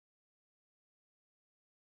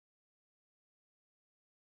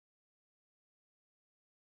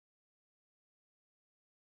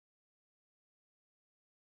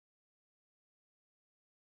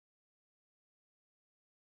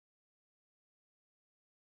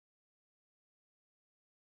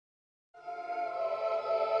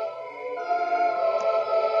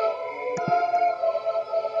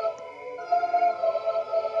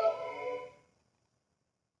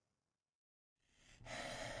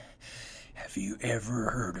Have you ever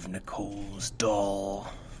heard of Nicole's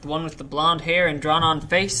doll? The one with the blonde hair and drawn-on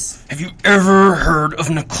face? Have you ever heard of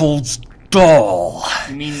Nicole's doll?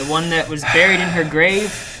 You mean the one that was buried in her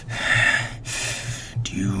grave?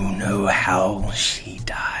 Do you know how she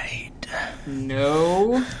died?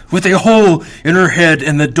 No. With a hole in her head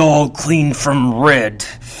and the doll clean from red.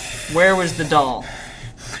 Where was the doll?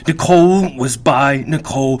 Nicole was by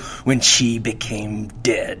Nicole when she became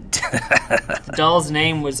dead. The doll's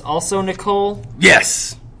name was also Nicole?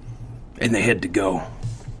 Yes. And they had to go.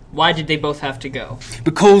 Why did they both have to go?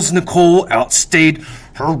 Because Nicole outstayed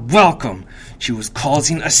her welcome. She was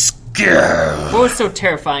causing a scare. What was so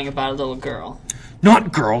terrifying about a little girl?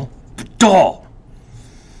 Not girl, but doll.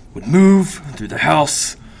 Would move through the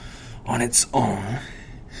house on its own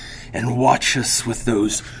and watch us with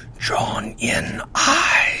those drawn-in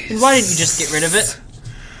eyes. And why didn't you just get rid of it?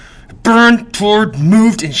 Burned, tore,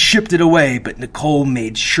 moved, and shipped it away, but Nicole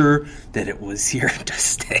made sure that it was here to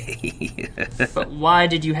stay. But why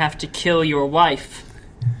did you have to kill your wife?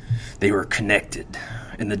 They were connected,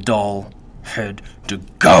 and the doll had to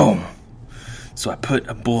go. So I put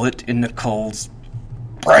a bullet in Nicole's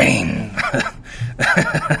brain.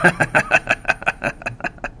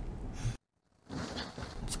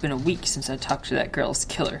 It's been a week since I talked to that girl's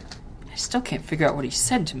killer. I still can't figure out what he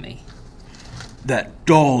said to me. That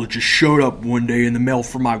doll just showed up one day in the mail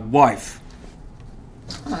for my wife.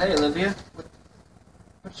 Oh, hey, Olivia.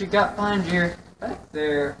 What you got behind your back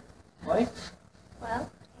there, wife? Well,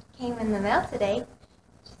 it came in the mail today.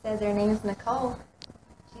 She says her name's Nicole.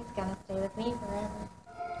 She's gonna stay with me forever.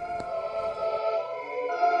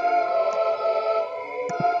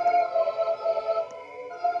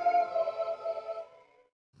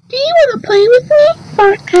 Do you want to play with me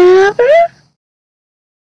forever?